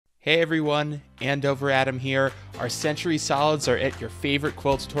Hey everyone, Andover Adam here. Our Century Solids are at your favorite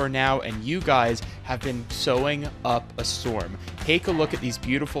quilt store now, and you guys have been sewing up a storm. Take a look at these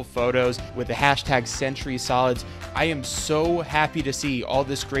beautiful photos with the hashtag Century Solids. I am so happy to see all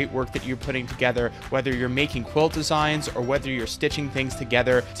this great work that you're putting together, whether you're making quilt designs or whether you're stitching things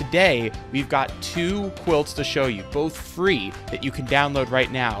together. Today, we've got two quilts to show you, both free, that you can download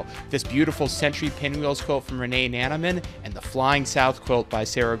right now. This beautiful Century Pinwheels quilt from Renee Nanneman and the Flying South quilt by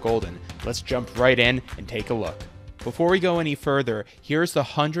Sarah Golden. Let's jump right in and take a look. Before we go any further, here's the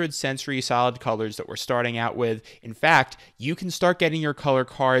 100 Century Solid colors that we're starting out with. In fact, you can start getting your color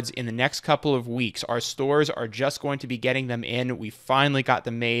cards in the next couple of weeks. Our stores are just going to be getting them in. We finally got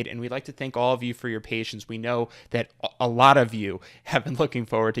them made, and we'd like to thank all of you for your patience. We know that a lot of you have been looking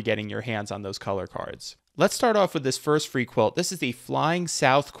forward to getting your hands on those color cards. Let's start off with this first free quilt. This is the Flying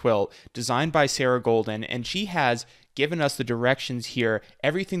South quilt designed by Sarah Golden, and she has given us the directions here,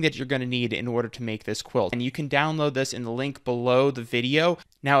 everything that you're going to need in order to make this quilt. And you can download this in the link below the video.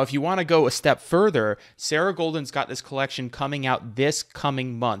 Now, if you want to go a step further, Sarah Golden's got this collection coming out this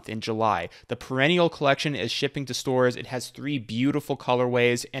coming month in July. The Perennial collection is shipping to stores. It has 3 beautiful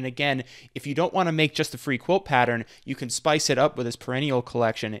colorways. And again, if you don't want to make just a free quilt pattern, you can spice it up with this Perennial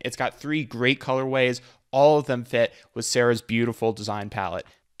collection. It's got 3 great colorways. All of them fit with Sarah's beautiful design palette.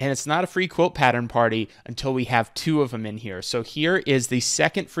 And it's not a free quilt pattern party until we have 2 of them in here. So here is the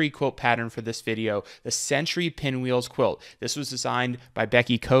second free quilt pattern for this video, the Century Pinwheels quilt. This was designed by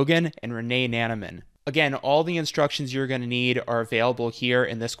Becky, Cogan and Renee Nanneman. Again, all the instructions you're going to need are available here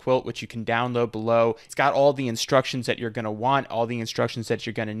in this quilt, which you can download below. It's got all the instructions that you're going to want, all the instructions that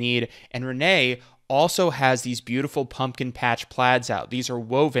you're going to need. And Renee also has these beautiful pumpkin patch plaids out. These are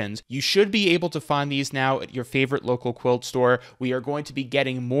wovens. You should be able to find these now at your favorite local quilt store. We are going to be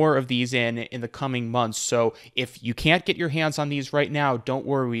getting more of these in the coming months. So if you can't get your hands on these right now, don't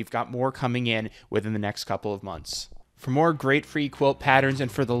worry. We've got more coming in within the next couple of months. For more great free quilt patterns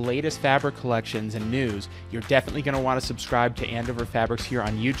and for the latest fabric collections and news, you're definitely going to want to subscribe to Andover Fabrics here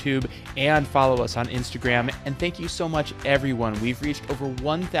on YouTube and follow us on Instagram. And thank you so much, everyone. We've reached over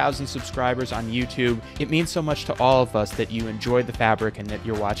 1,000 subscribers on YouTube. It means so much to all of us that you enjoyed the fabric and that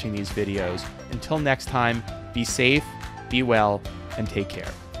you're watching these videos. Until next time, be safe, be well, and take care.